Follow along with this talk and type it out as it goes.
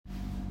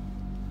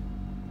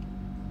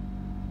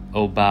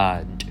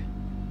Aubade.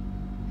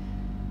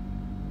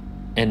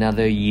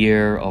 Another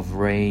year of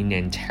rain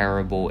and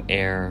terrible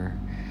air,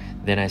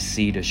 then I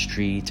see the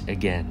street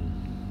again.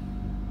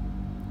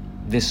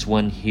 This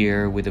one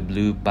here with a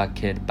blue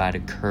bucket by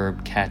the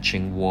curb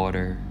catching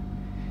water,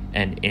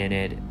 and in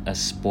it a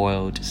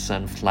spoiled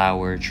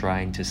sunflower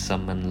trying to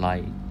summon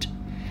light,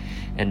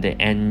 and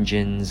the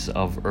engines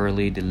of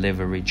early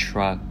delivery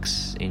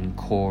trucks in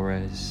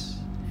chorus,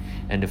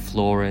 and the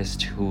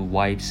florist who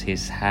wipes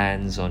his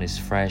hands on his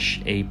fresh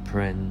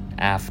apron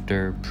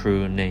after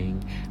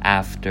pruning,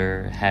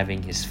 after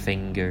having his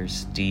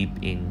fingers deep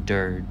in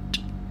dirt,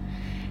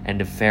 and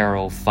the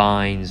feral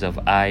finds of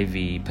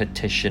ivy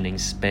petitioning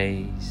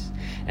space,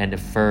 and the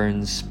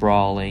ferns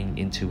sprawling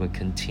into a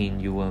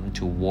continuum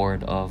to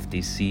ward off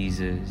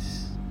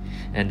diseases,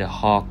 and the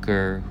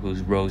hawker who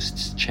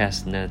roasts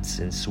chestnuts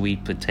and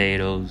sweet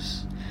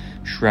potatoes,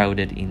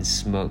 shrouded in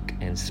smoke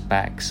and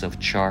specks of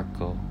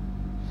charcoal,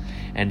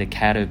 and the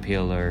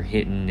caterpillar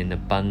hidden in a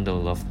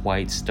bundle of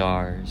white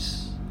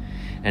stars,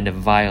 and the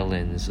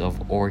violence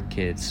of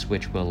orchids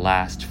which will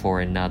last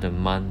for another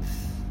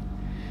month,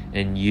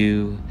 and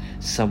you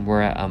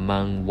somewhere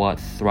among what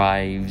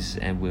thrives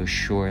and will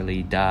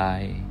surely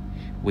die,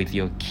 with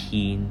your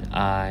keen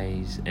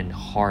eyes and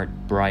heart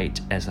bright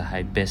as a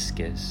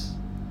hibiscus,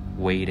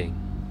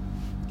 waiting.